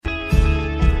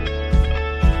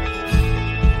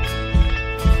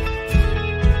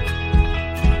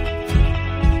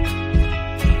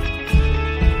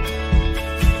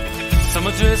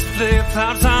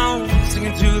pops on,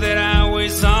 singing to that highway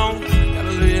song. Got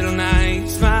a little naive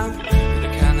smile, the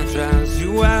kind that drives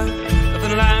you out.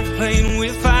 Nothing like playing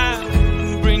with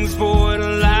fire, brings boy to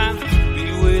life.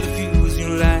 Be with the fuse you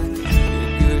light,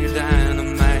 you're good, you're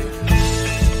dynamite.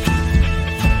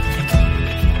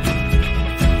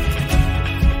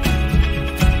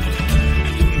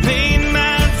 You made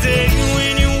my day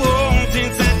when you walked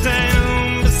and sat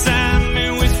down beside me,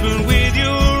 whispered with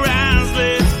your eyes,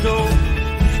 let's go.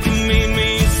 You made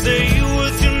me say,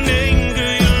 what's your name,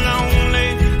 girl, you're lonely.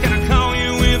 Can I call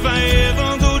you if I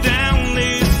ever go down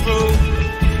this road?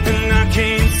 And I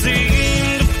can't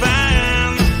seem to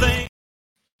find the thing.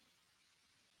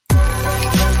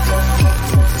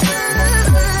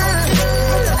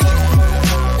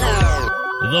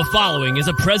 The following is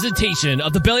a presentation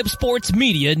of the Belly Up Sports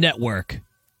Media Network.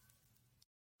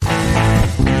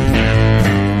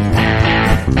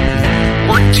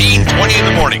 14:20 in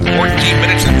the morning, 14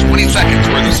 minutes and 20 seconds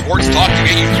worth of sports talk to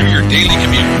get you through your daily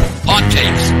commute. Hot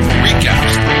takes,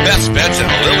 recaps, best bets, and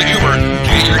a little humor to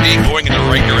get your day going in the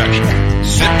right direction.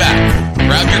 Sit back,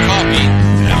 grab your coffee,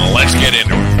 and let's get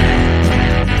into it.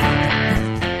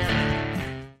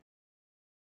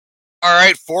 All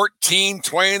right,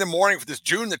 14:20 in the morning for this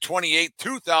June the 28th,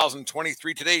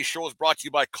 2023. Today's show is brought to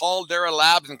you by Caldera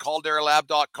Labs and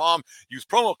calderalab.com. Use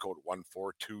promo code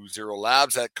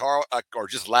 1420labs or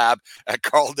just lab at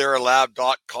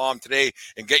calderalab.com today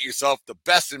and get yourself the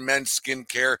best in men's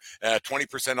skincare,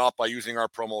 20% off by using our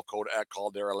promo code at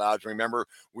Caldera Labs. Remember,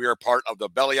 we are part of the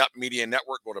Belly Up Media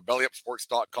Network. Go to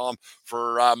bellyupsports.com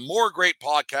for more great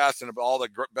podcasts and all the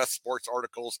best sports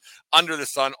articles under the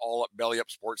sun, all at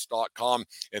bellyupsports.com.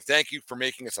 And thank you for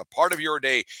making us a part of your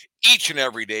day each and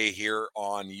every day here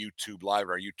on YouTube Live,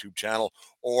 our YouTube channel,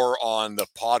 or on the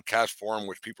podcast forum,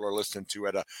 which people are listening to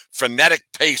at a frenetic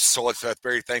pace. So it's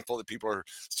very thankful that people are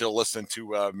still listening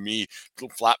to me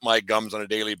flap my gums on a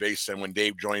daily basis. And when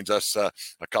Dave joins us a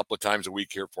couple of times a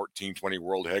week here, 1420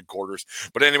 World Headquarters.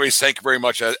 But anyways, thank you very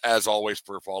much, as always,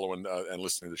 for following and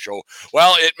listening to the show.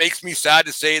 Well, it makes me sad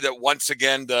to say that once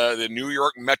again, the New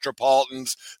York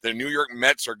Metropolitans, the New York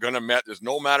Mets are going to Met. There's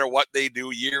no matter what they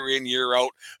do year in, year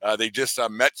out. They just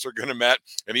Mets are going to Met.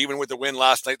 And even with the win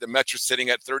last night, the Mets are sitting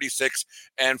at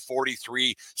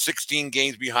 36-43, 16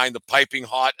 games behind the piping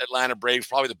hot Atlanta Braves,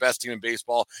 probably the best team in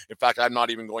baseball. In fact, I'm not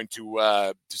even going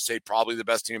to say probably the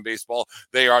best team in baseball.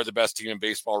 They are the best team in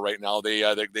baseball right now. They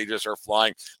just are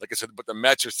flying, like I said. But the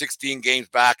Mets are 16 games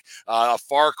back, a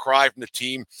far cry from the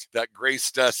team that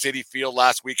graced Citi Field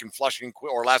last week in Flushing,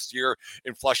 or last year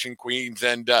in Flushing, Queens,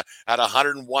 and had a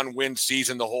 101 win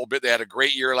season the whole bit. They had a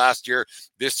great year last year.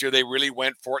 This year they really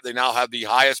went for it. They now have the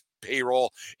highest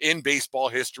payroll in baseball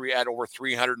history at over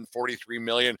 $343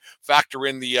 million. Factor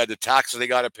in the taxes they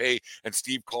got to pay, and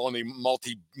Steve Cohen, the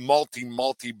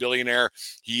multi-billionaire,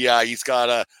 he's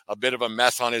got a bit of a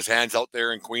mess on his hands out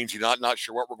there in Queens. He's not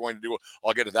sure what we're going to do.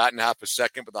 I'll get to that in half a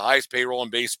second. But the highest payroll in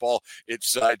baseball,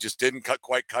 it's just didn't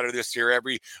quite cut it this year. A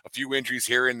few injuries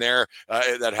here and there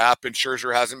that happened.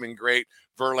 Scherzer hasn't been great.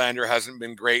 Verlander hasn't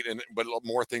been great, but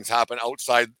more things happen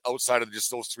outside of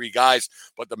just those three guys.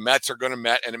 But the Mets are going to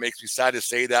Met, and it makes me sad to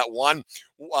say that one.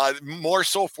 More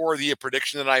so for the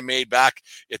prediction that I made back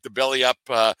at the Belly Up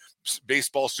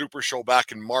Baseball Super Show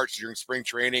back in March during spring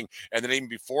training, and then even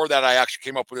before that, I actually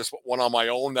came up with this one on my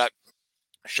own that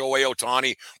Shohei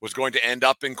Ohtani was going to end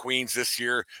up in Queens this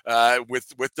year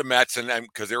with the Mets, and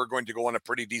because they were going to go on a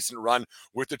pretty decent run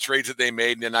with the trades that they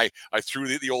made. And I threw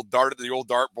the old dart at the old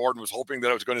dartboard and was hoping that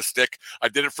it was going to stick. I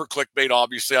did it for clickbait,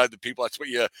 obviously. The people, that's what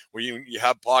when you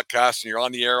have podcasts and you're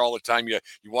on the air all the time, you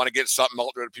want to get something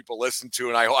out there that people listen to.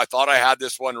 And I thought I had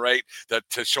this one right, that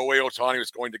Shohei Ohtani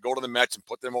was going to go to the Mets and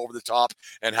put them over the top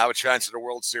and have a chance at the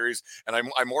World Series. And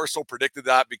I more so predicted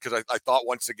that because I thought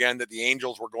once again that the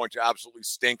Angels were going to absolutely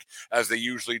stink as they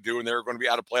usually do, and they're going to be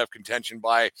out of playoff contention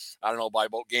by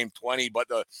about game 20. But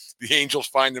the Angels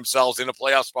find themselves in a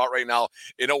playoff spot right now,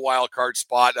 in a wild card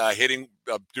spot,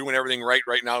 doing everything right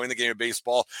now in the game of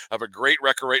baseball. Have a great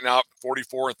record right now,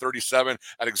 44-37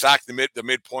 at exactly the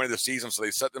midpoint of the season. So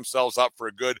they set themselves up for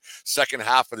a good second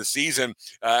half of the season.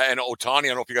 And Ohtani, I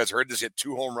don't know if you guys heard this, he had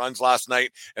 2 home runs last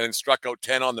night and then struck out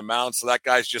 10 on the mound. So that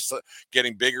guy's just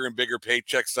getting bigger and bigger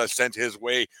paychecks sent his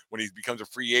way when he becomes a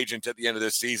free agent at the end of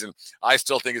this season. I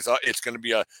still think it's going to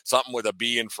be something with a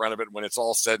B in front of it. When it's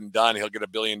all said and done, he'll get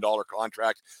 $1 billion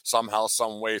contract somehow,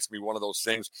 some way. It's going to be one of those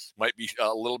things. Might be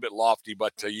a little bit lofty 50,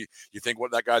 but you think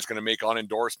what that guy's going to make on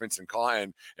endorsements and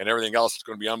everything else is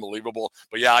going to be unbelievable.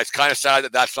 But yeah, it's kind of sad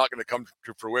that that's not going to come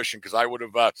to fruition, because I would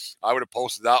have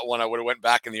posted that one. I would have went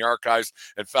back in the archives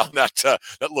and found that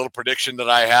that little prediction that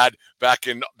I had back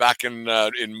in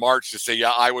March to say,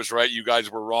 yeah, I was right, you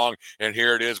guys were wrong, and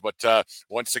here it is. But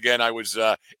once again, I was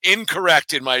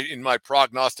incorrect in my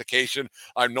prognostication.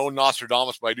 I'm no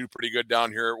Nostradamus, but I do pretty good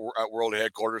down here at World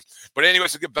Headquarters. But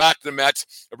anyways, to get back to the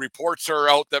Mets, the reports are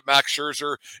out that Max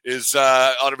Scherzer is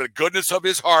out of the goodness of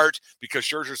his heart, because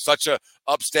Scherzer's such a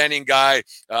upstanding guy.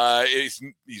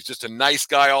 He's just a nice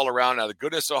guy all around. Out of the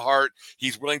goodness of heart,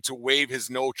 he's willing to waive his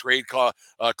no trade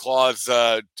clause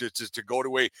to go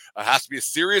to has to be a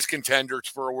serious contender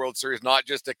for a World Series, not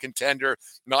just a contender,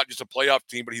 not just a playoff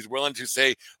team, but he's willing to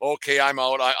say, okay, I'm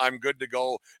out, I'm good to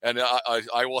go, and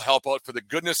I will help out for the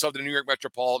goodness of the New York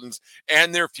Metropolitans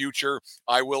and their future.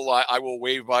 I will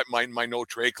waive my no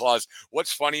trade clause.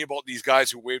 What's funny about these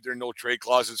guys who waive their no trade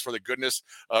clauses for the goodness,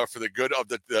 for the good of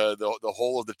the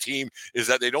whole of the team, is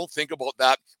that they don't think about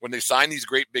that when they sign these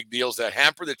great big deals that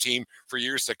hamper the team for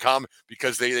years to come,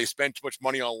 because they spend too much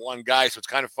money on one guy. So it's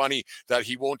kind of funny that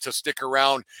he won't just stick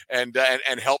around and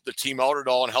help the team out at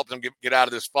all and help them get out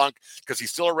of this funk, because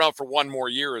he's still around for one more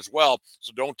year as well.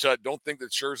 So don't think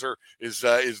that Scherzer is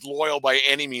loyal by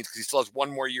any means, because he still has one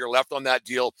more year left on that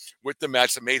deal with the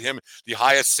Mets. That made him the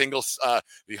highest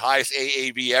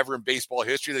AAV ever in baseball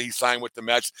history, that he signed with the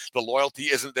Mets. The loyalty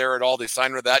isn't there at all. They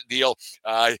signed with that deal.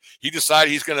 He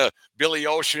decided he's going to Billy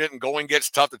Ocean it, and going gets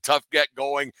tough. The tough get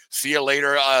going. See you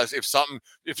later. If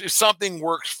something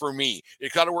works for me,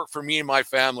 it got to work for me and my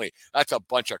family. That's a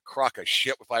bunch of crock of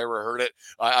shit if I ever heard it.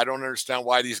 I don't understand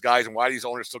why these guys and why these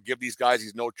owners still give these guys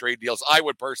these no trade deals. I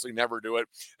would personally never do it.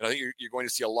 And I think you're going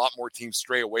to see a lot more teams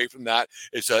stray away from that.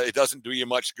 It doesn't do you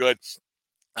much good.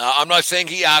 I'm not saying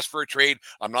he asked for a trade.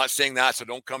 I'm not saying that. So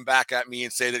don't come back at me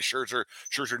and say that Scherzer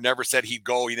never said he'd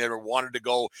go. He never wanted to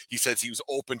go. He says he was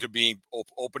open to being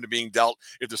dealt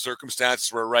if the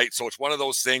circumstances were right. So it's one of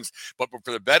those things. But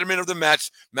for the betterment of the Mets,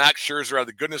 Max Scherzer, out of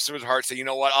the goodness of his heart, say, you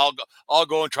know what, I'll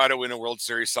go and try to win a World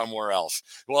Series somewhere else.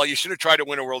 Well, you should have tried to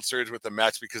win a World Series with the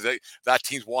Mets, because that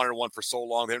team's wanted one for so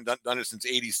long. They haven't done it since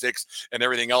 '86 and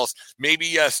everything else. Maybe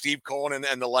Steve Cohen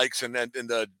and the likes and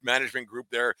the management group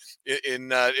there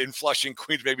in Flushing,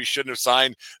 Queens, maybe shouldn't have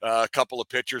signed a couple of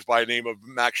pitchers by the name of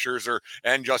Max Scherzer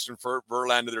and Justin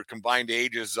Verlander. Their combined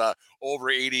ages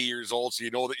over 80 years old. So you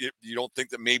know that you don't think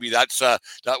that maybe that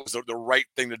was the right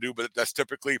thing to do, but that's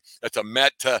typically a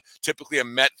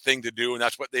Met thing to do, and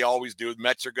that's what they always do. The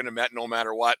Mets are going to Met no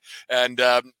matter what. And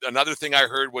another thing I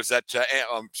heard was that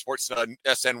Sports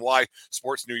SNY,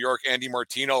 Sports New York, Andy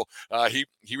Martino,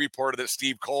 he reported that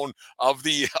Steve Cohen of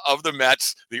the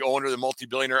Mets, the owner, the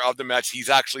multi-billionaire of the Mets,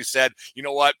 he's actually said, you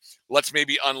know what, let's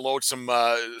maybe unload some,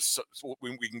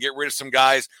 we can get rid of some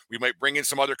guys. We might bring in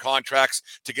some other contracts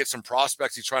to get some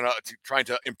prospects. He's trying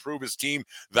to improve his team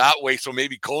that way. So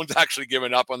maybe Cohen's actually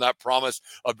given up on that promise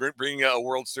of bringing a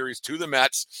World Series to the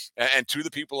Mets and to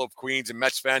the people of Queens and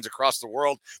Mets fans across the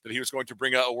world, that he was going to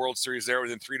bring a World Series there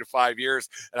within 3 to 5 years.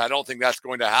 And I don't think that's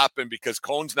going to happen, because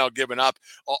Cohen's now given up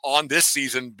on this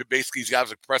season. Basically, he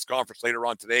has a press conference later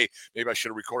on today. Maybe I should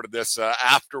have recorded this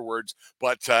afterwards,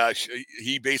 but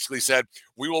he basically said,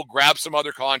 we will grab some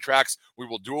other contracts. We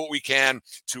will do what we can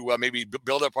to maybe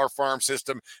build up our farm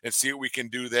system and see what we can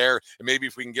do there. And maybe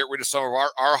if we can get rid of some of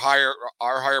our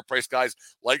higher price guys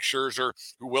like Scherzer,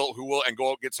 who will and go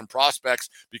out and get some prospects,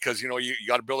 because you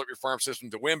got to build up your farm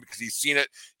system to win, because you've seen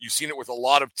it with a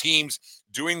lot of teams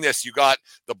doing this. You got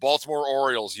the Baltimore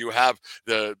Orioles, you have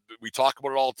we talk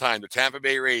about it all the time, the Tampa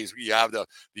Bay Rays, you have the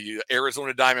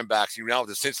Arizona Diamondbacks, you now have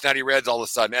the Cincinnati Reds all of a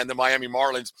sudden, and the Miami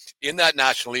Marlins in that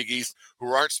National League East,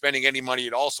 who aren't spending any money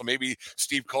at all. So maybe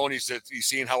Steve Cohen, he's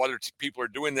seeing how other people are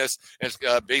doing this, and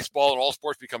baseball and all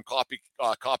sports become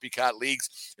copycat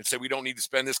leagues, and say we don't need to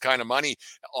spend this kind of money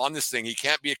on this thing.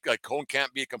 Cohen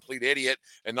can't be a complete idiot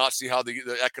and not see how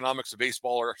the economics of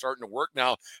baseball are starting to work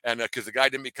now, and because the guy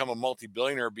didn't become a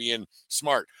multi-billionaire being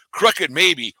smart. Crooked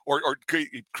maybe, or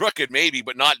crooked maybe,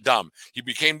 but not dumb. He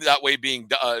became that way being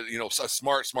a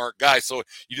smart guy. So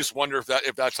you just wonder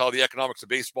if that's how the economics of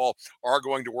baseball are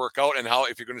going to work out, and how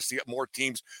if you're going to see more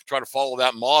teams try to follow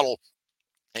that model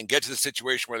and get to the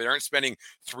situation where they aren't spending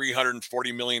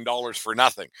 $340 million for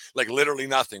nothing, like literally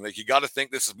nothing. Like, you got to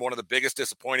think this is one of the biggest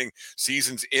disappointing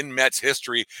seasons in Mets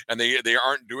history, and they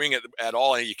aren't doing it at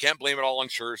all. And you can't blame it all on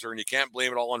Scherzer, and you can't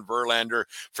blame it all on Verlander.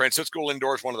 Francisco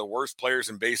Lindor is one of the worst players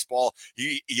in baseball.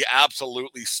 He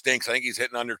absolutely stinks. I think he's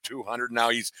hitting under 200 now.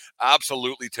 He's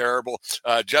absolutely terrible.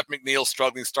 Jeff McNeil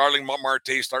struggling. Starling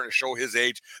Marte starting to show his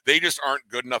age. They just aren't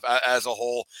good enough as a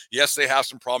whole. Yes, they have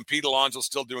some problem. Pete Alonso's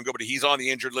still doing good, but he's on the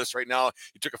injured list right now.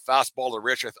 He took a fastball to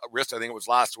wrist, I think it was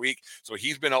last week, so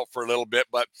he's been out for a little bit.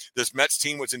 But this Mets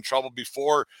team was in trouble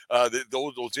before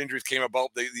those injuries came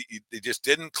about. They just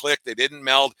didn't click. They didn't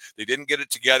meld. They didn't get it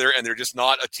together, and they're just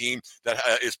not a team that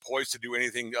is poised to do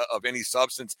anything of any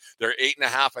substance. They're 8.5,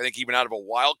 I think, even out of a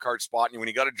wild card spot. And when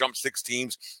you got to jump 6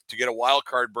 teams to get a wild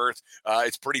card berth,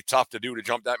 it's pretty tough to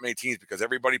jump that many teams, because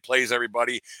everybody plays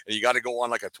everybody, and you got to go on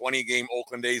like a 20-game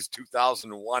Oakland A's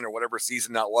 2001 or whatever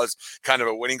season that was, kind of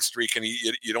a winning streak, and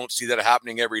you don't see that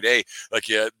happening every day. Like,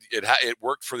 it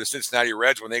worked for the Cincinnati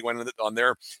Reds when they went on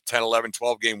their 10, 11,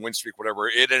 12-game win streak, whatever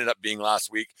it ended up being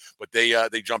last week. But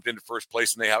they jumped into first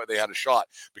place, and they had a shot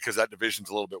because that division's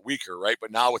a little bit weaker, right?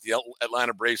 But now with the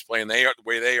Atlanta Braves playing the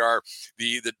way they are,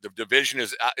 the division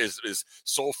is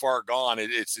so far gone.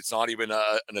 It's not even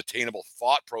an attainable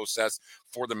thought process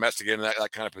for the Mets to get in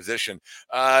that kind of position.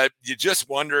 You just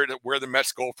wonder where the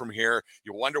Mets go from here.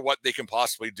 You wonder what they can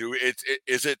possibly do.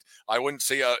 I wouldn't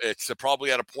say it's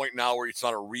probably at a point now where it's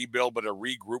not a rebuild, but a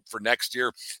regroup for next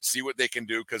year. See what they can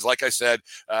do, because like I said,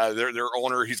 their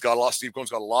owner, Steve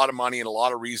Cohen's got a lot of money and a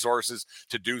lot of resources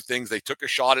to do things. They took a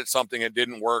shot at something, it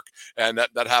didn't work, and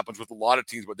that happens with a lot of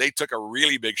teams. But they took a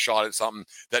really big shot at something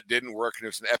that didn't work, and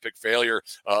it's an epic failure.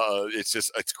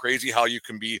 It's crazy how you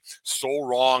can be so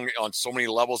wrong on so many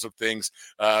levels of things.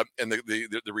 And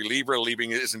the reliever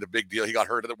leaving isn't a big deal. He got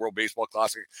hurt at the World Baseball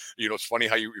Classic. It's funny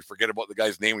how you forget about the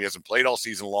guy's name. He hasn't played all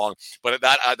season long, but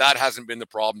that hasn't been the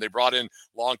problem. They brought in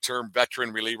long-term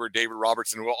veteran reliever David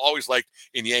Robertson, who I always liked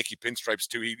in Yankee pinstripes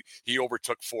too. He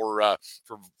overtook for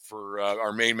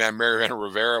our main man Mariano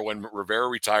Rivera when Rivera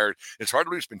retired. It's hard to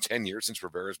believe it's been 10 years since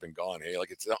Rivera's been gone. Hey,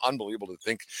 like, it's unbelievable to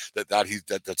think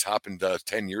that's happened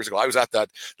 10 years ago. I was at that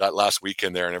last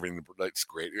weekend there and everything. That's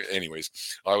great. Anyways,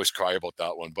 I always cry about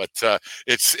that one, but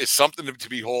it's something to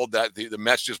behold that the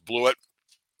Mets just blew it.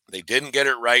 They didn't get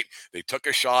it right. They took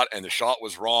a shot, and the shot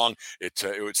was wrong. It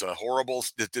was a horrible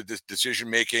decision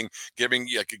making. Giving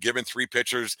 3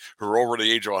 pitchers who are over the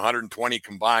age of 120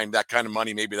 combined that kind of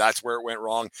money, maybe that's where it went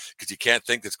wrong, because you can't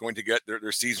think that's going to get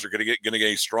their seasons are going to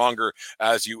get stronger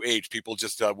as you age. People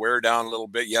just wear down a little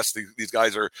bit. Yes, these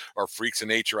guys are freaks of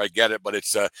nature. I get it, but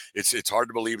it's hard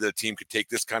to believe that a team could take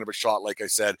this kind of a shot, like I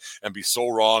said, and be so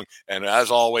wrong. And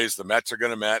as always, the Mets are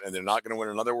going to Met, and they're not going to win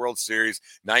another World Series.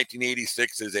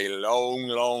 1986 is a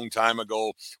long time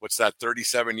ago. What's that?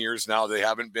 37 years now.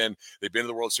 They've been to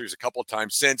the World Series a couple of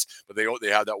times since, but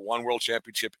they had that one World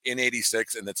Championship in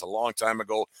 86, and that's a long time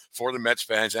ago for the Mets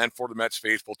fans and for the Mets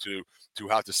faithful to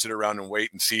have to sit around and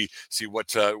wait and see what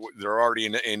they're already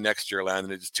in next year land.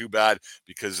 And it's too bad,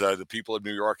 because the people of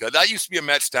New York, that used to be a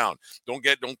Mets town. Don't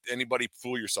anybody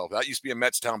fool yourself. That used to be a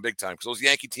Mets town big time, because those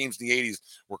Yankee teams in the 80s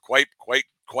were quite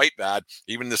bad.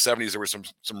 Even in the 70s, there were some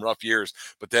rough years,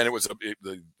 but then it was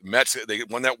the Mets. They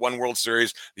won that one World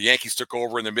Series. The Yankees took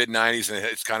over in the mid 90s, and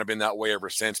it's kind of been that way ever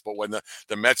since. But when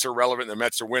the Mets are relevant, the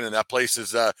Mets are winning. That place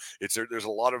is there's a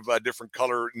lot of different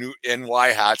color new NY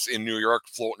hats in New York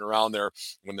floating around there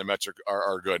when the Mets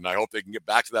are good. And I hope they can get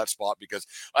back to that spot, because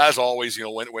as always,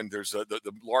 when there's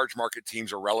the large market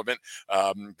teams are relevant,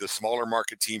 the smaller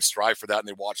market teams strive for that, and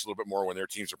they watch a little bit more when their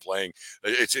teams are playing.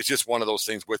 It's just one of those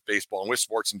things with baseball and with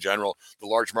sports in general. The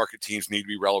large market teams need to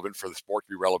be relevant for the sport to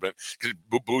be relevant, because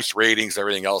it boosts ratings,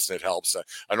 everything else, and it helps.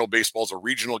 I know baseball's a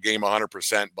regional game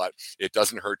 100%, but it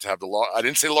doesn't hurt to have I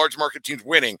didn't say large market teams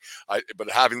winning,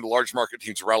 but having the large market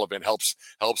teams relevant helps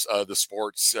the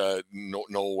sports. No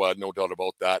doubt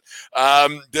about that.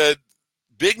 The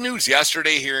big news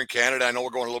yesterday here in Canada. I know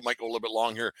might go a little bit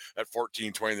long here at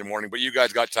 14:20 in the morning, but you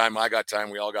guys got time. I got time.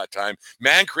 We all got time.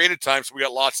 Man created time, so we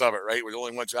got lots of it, right? We're the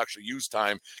only ones who actually use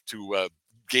time to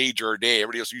gauge our day.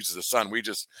 Everybody else uses the sun. We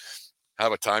just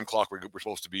have a time clock we're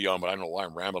supposed to be on, but I don't know why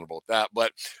I'm rambling about that.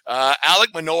 But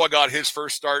Alek Manoah got his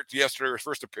first start yesterday, his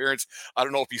first appearance. I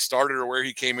don't know if he started or where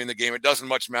he came in the game. It doesn't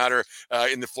much matter.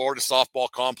 In the Florida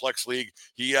Softball Complex League,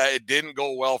 it didn't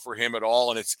go well for him at all,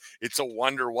 and it's a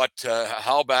wonder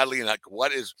how badly, and like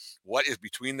what is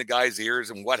between the guy's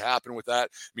ears and what happened with that.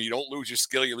 I mean, you don't lose your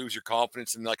skill, you lose your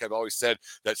confidence, and like I've always said,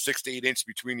 that 6 to 8 inch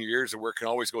between your ears and where it can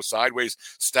always go sideways.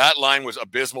 Stat line was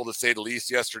abysmal to say the least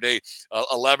yesterday.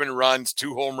 11 runs. runs,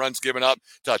 2 home runs given up,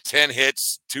 to 10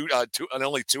 hits, and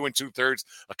only 2 2/3,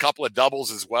 a couple of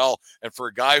doubles as well. And for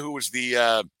a guy who was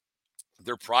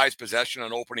their prized possession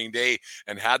on opening day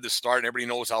and had the start, and everybody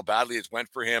knows how badly it went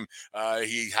for him.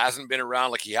 He hasn't been around,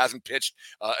 like he hasn't pitched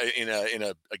in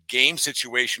a game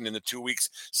situation in the 2 weeks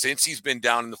since he's been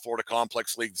down in the Florida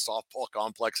Complex League, the softball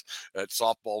complex at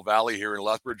Softball Valley here in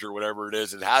Lethbridge or whatever it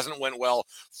is. It hasn't went well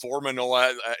for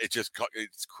Manoah. It's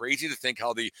crazy to think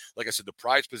how like I said, the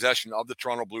prized possession of the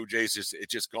Toronto Blue Jays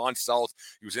it just gone south.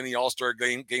 He was in the All-Star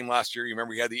game last year. You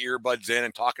remember he had the earbuds in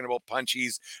and talking about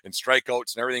punchies and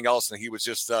strikeouts and everything else, and he was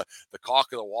just the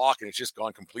cock of the walk, and it's just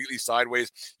gone completely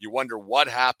sideways. You wonder what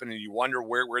happened, and you wonder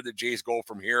where the Jays go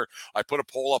from here. I put a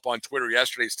poll up on Twitter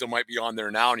yesterday. It still might be on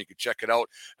there now, and you can check it out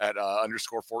at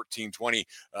 _1420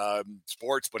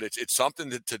 sports. But it's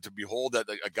something to behold, that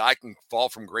a guy can fall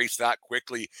from grace that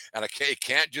quickly, and it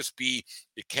can't just be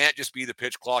the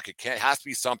pitch clock. It has to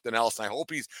be something else. And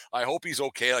I hope he's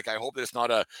okay. Like, I hope that it's not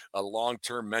a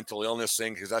long-term mental illness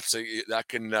thing, because that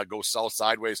can go south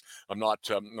sideways. I'm not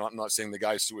saying the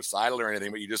guy's suicidal or anything,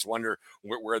 but you just wonder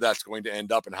where that's going to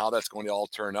end up and how that's going to all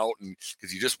turn out. And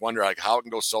because you just wonder, like, how it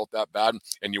can go south that bad,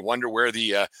 and you wonder where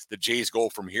the Jays go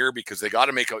from here, because they got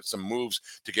to make out some moves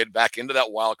to get back into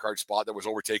that wild card spot that was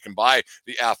overtaken by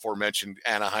the aforementioned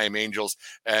Anaheim Angels.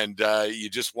 And you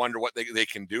just wonder what they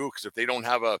can do, because if they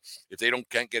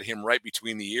can't get him right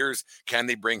between the ears, can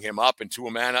they bring him up? And to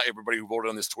Amanda, everybody who voted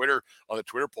on the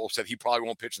Twitter poll said he probably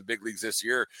won't pitch in the big leagues this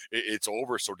year. It's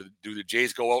over. So do the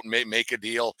Jays go out and make a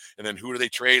deal, and then who do they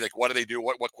trade? Like, what do they do?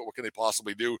 What can they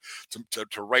possibly do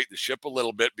to right the ship a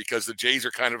little bit? Because the Jays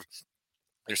are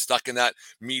they're stuck in that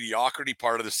mediocrity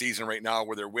part of the season right now,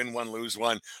 where they're win one, lose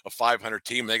one, a 500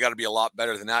 team. They got to be a lot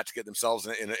better than that to get themselves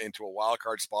into a wild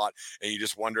card spot. And you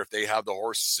just wonder if they have the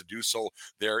horses to do so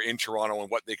there in Toronto,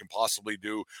 and what they can possibly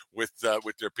do with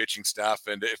their pitching staff.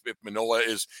 And if Manoah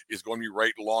is going to be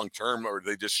right long term, or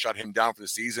they just shut him down for the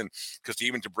season, because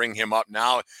even to bring him up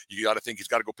now, you got to think he's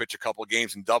got to go pitch a couple of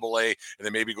games in Double-A, and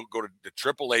then maybe go to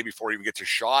Triple-A before he even gets a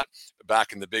shot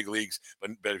back in the big leagues.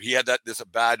 But if he had this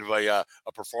bad of a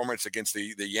performance against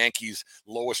the Yankees'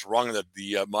 lowest rung of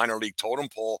the minor league totem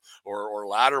pole or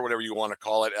ladder, whatever you want to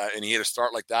call it, and he had a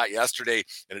start like that yesterday,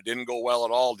 and it didn't go well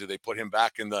at all. Do they put him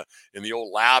back in the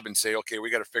old lab and say, okay,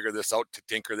 we got to figure this out, to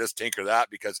tinker this, tinker that,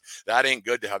 because that ain't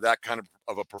good to have that kind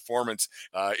of a performance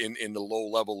in the low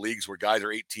level leagues, where guys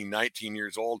are 18, 19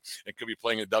 years old and could be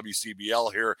playing a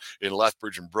WCBL here in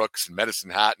Lethbridge and Brooks and Medicine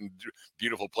Hat and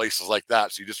beautiful places like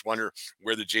that. So you just wonder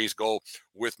where the Jays go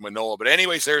with Manoah. But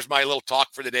anyways, there's my little talk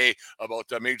for the day about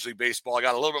Major League Baseball. I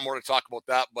got a little bit more to talk about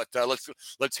that, but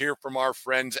let's hear from our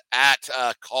friends at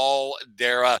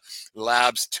Caldera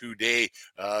Labs today.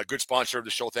 Good sponsor of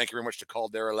the show. Thank you very much to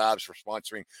Caldera Labs for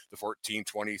sponsoring the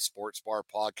 1420 Sports Bar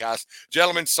podcast.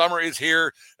 Gentlemen, summer is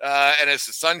here, and as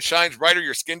the sun shines brighter,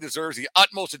 your skin deserves the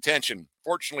utmost attention.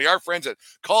 Fortunately, our friends at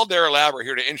Caldera Lab are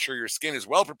here to ensure your skin is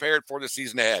well prepared for the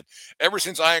season ahead. Ever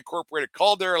since I incorporated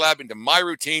Caldera Lab into my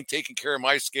routine, taking care of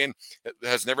my skin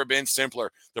has never been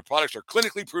simpler. The products are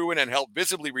clinically proven and help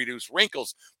visibly reduce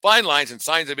wrinkles, fine lines, and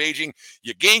signs of aging.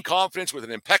 You gain confidence with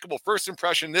an impeccable first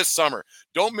impression this summer.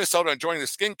 Don't miss out on joining the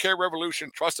skincare revolution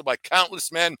trusted by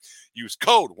countless men. Use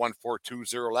code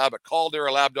 1420LAB at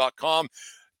calderalab.com.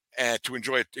 And to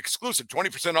enjoy an exclusive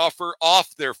 20% offer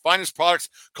off their finest products.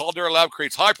 Caldera Lab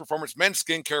creates high-performance men's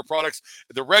skincare products.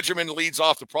 The regimen leads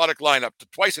off the product lineup. The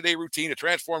twice-a-day routine to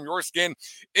transform your skin.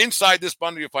 Inside this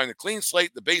bundle, you'll find the clean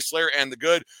slate, the base layer, and the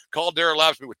good. Caldera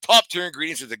Lab's made with top-tier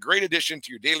ingredients. It's a great addition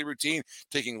to your daily routine,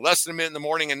 taking less than a minute in the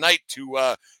morning and night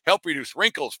to help reduce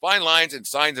wrinkles, fine lines, and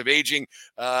signs of aging.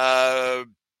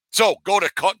 So get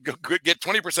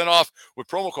 20% off with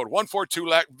promo code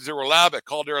 1420LAB at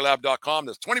calderalab.com.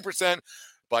 That's 20%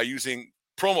 by using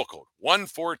promo code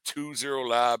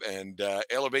 1420LAB, and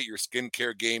elevate your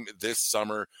skincare game this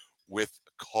summer with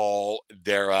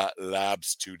Caldera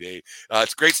Labs today.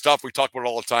 It's great stuff. We talk about it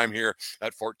all the time here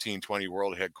at 1420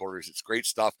 World Headquarters. It's great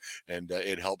stuff, and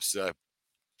it helps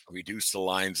reduce the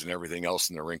lines and everything else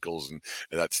and the wrinkles, and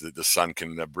that's the sun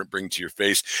can bring to your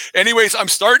face. Anyways, I'm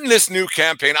starting this new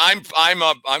campaign. I'm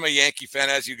a Yankee fan,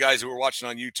 as you guys who are watching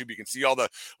on YouTube, you can see all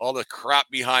the crap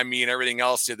behind me and everything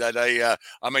else, that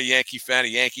I'm a Yankee fan, a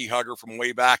Yankee hugger from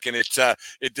way back, and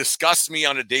it disgusts me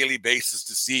on a daily basis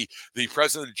to see the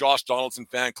president of the Josh Donaldson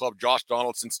fan club, Josh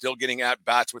Donaldson, still getting at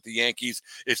bats with the Yankees.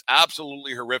 It's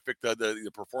absolutely horrific,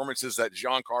 the performances that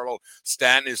Giancarlo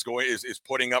Stanton is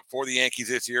putting up for the Yankees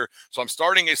this year. here. So I'm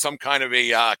starting some kind of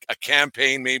a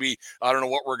campaign, maybe. I don't know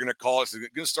what we're going to call it. So I'm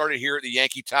going to start it here at the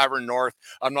Yankee Tavern North.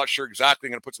 I'm not sure exactly.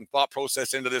 I'm going to put some thought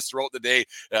process into this throughout the day.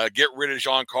 Get rid of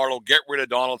Giancarlo, get rid of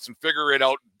Donaldson, figure it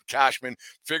out. Cashman,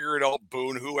 figure it out,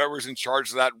 Boone, whoever's in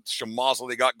charge of that schmozzle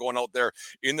they got going out there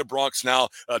in the Bronx now.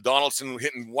 Donaldson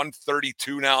hitting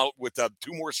 132 now with 2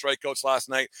 more strikeouts last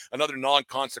night. Another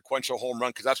non-consequential home run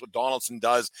because that's what Donaldson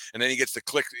does. And then he gets the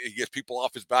click. He gets people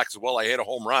off his back as well. I hit a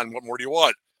home run. What more do you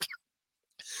want?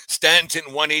 Stanton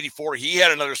 184. He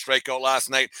had another strikeout last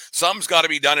night. Something's got to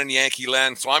be done in Yankee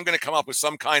land. So I'm going to come up with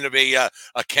some kind of a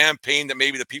campaign that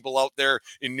maybe the people out there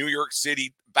in New York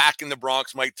City, back in the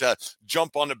Bronx, might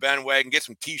jump on the bandwagon, get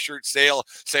some T-shirt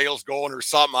sales going or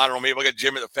something. I don't know. Maybe I'll get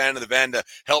Jim at the Fan of the Van to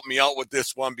help me out with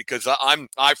this one because I'm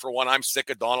sick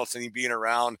of Donaldson being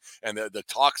around and the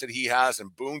talks that he has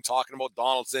and Boone talking about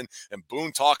Donaldson and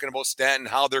Boone talking about Stanton,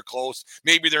 how they're close.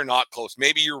 Maybe they're not close.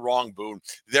 Maybe you're wrong, Boone.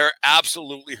 They're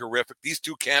absolutely horrific. These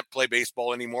two can't play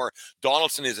baseball anymore.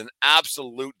 Donaldson is an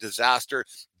absolute disaster.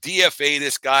 DFA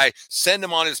this guy, send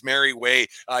him on his merry way.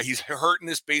 He's hurting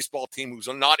this baseball team who's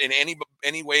not in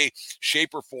any way,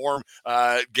 shape, or form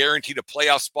guaranteed a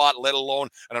playoff spot, let alone,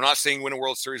 and I'm not saying win a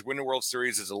World Series. Win a World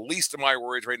Series is the least of my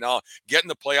worries right now. Get in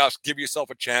the playoffs, give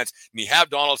yourself a chance. And you have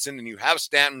Donaldson and you have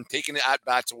Stanton taking the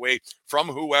at-bats away from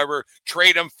whoever.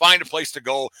 Trade him, find a place to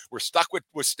go. We're stuck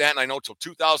with Stanton, I know, till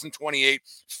 2028.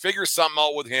 Figure something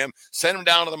out with him. Send him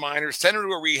down to the minors. Send him to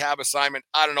a rehab assignment.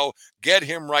 I don't know. Get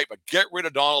him right, but get rid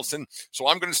of Donaldson. So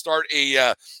I'm going to start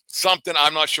something.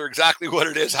 I'm not sure exactly what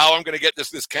it is, how I'm going to get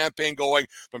this campaign going.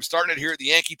 But I'm starting it here at the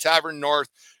Yankee Tavern North,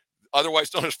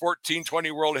 otherwise known as 1420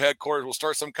 World Headquarters. We'll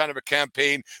start some kind of a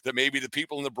campaign that maybe the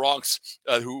people in the Bronx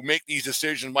who make these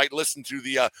decisions might listen to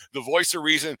the voice of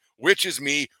reason, which is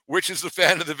me, which is the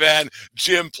Fan of the Van,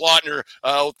 Jim Plotner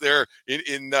out there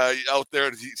out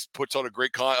there. He puts out a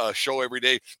great show every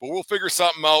day. But we'll figure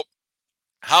something out.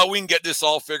 How we can get this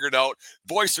all figured out.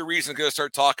 Voice of reason is going to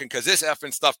start talking because this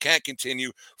effing stuff can't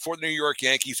continue for the New York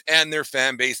Yankees and their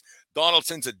fan base.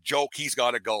 Donaldson's a joke. He's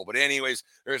got to go. But anyways,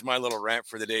 there's my little rant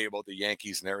for the day about the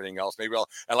Yankees and everything else. Maybe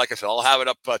and like I said, I'll have it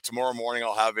up tomorrow morning.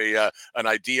 I'll have an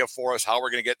idea for us how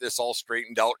we're going to get this all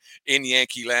straightened out in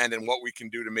Yankee land and what we can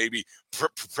do to maybe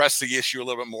press the issue a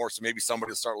little bit more. So maybe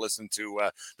somebody will start listening to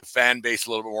the fan base a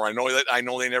little bit more. I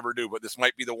know they never do, but this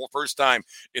might be the first time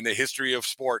in the history of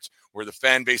sports where the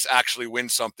fan base actually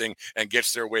wins something and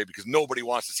gets their way because nobody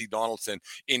wants to see Donaldson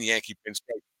in Yankee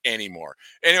pinstripe anymore.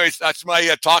 Anyways, that's my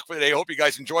talk for today. I hope you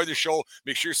guys enjoyed the show.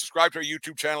 Make sure you subscribe to our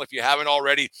YouTube channel if you haven't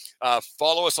already.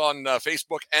 Follow us on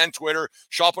Facebook and Twitter.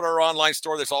 Shop at our online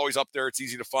store. That's always up there. It's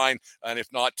easy to find. And if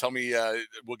not, tell me,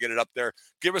 we'll get it up there.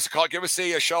 Give us a call. Give us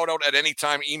a shout out at any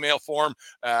time. Email form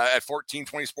at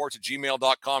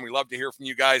 1420sports@gmail.com. We love to hear from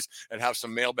you guys and have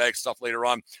some mailbag stuff later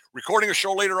on. Recording a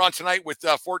show later on tonight with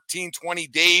 1420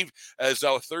 Dave, as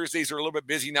Thursdays are a little bit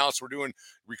busy now. So we're doing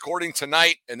recording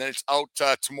tonight and then it's out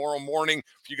tomorrow morning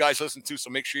for you guys to listen to. So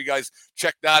make sure you guys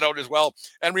check that out as well.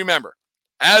 And remember,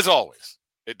 as always,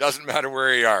 it doesn't matter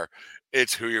where you are.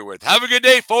 It's who you're with. Have a good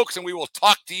day, folks. And we will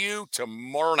talk to you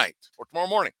tomorrow night or tomorrow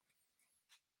morning.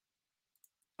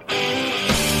 Take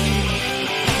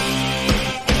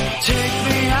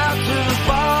me out to the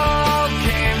ball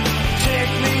game.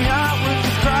 Take me out with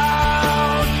the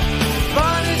crowd.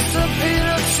 Buy me some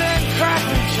peanuts and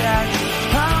Cracker Jack.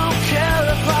 I don't care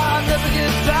if I never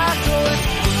get back. Oh, it's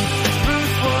root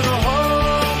for the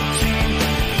whole team.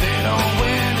 They don't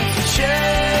win, it's a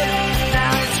shame.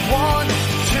 Now it's 1,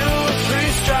 2, 3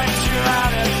 strikes. You're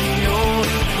out at the old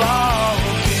ball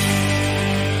game.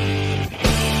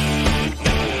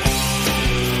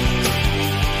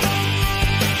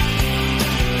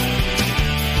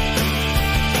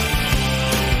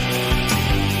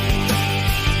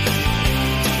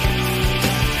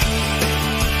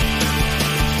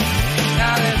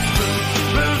 Now let's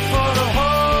root for the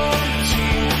whole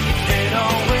team. They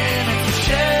don't win, it's a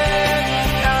shame.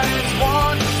 Now it's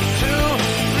 1, 2,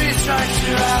 3 strikes.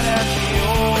 You're out at the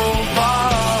old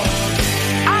ball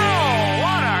game. Oh,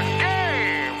 what a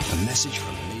game! A message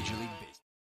from Major League Baseball.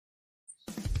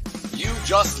 You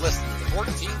just listened to the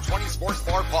 1420 Sports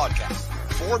Bar Podcast.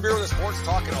 4 beer with sports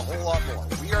talking a whole lot more.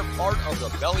 We are part of the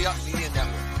Belly Up Media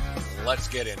Network. Let's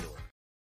get into it.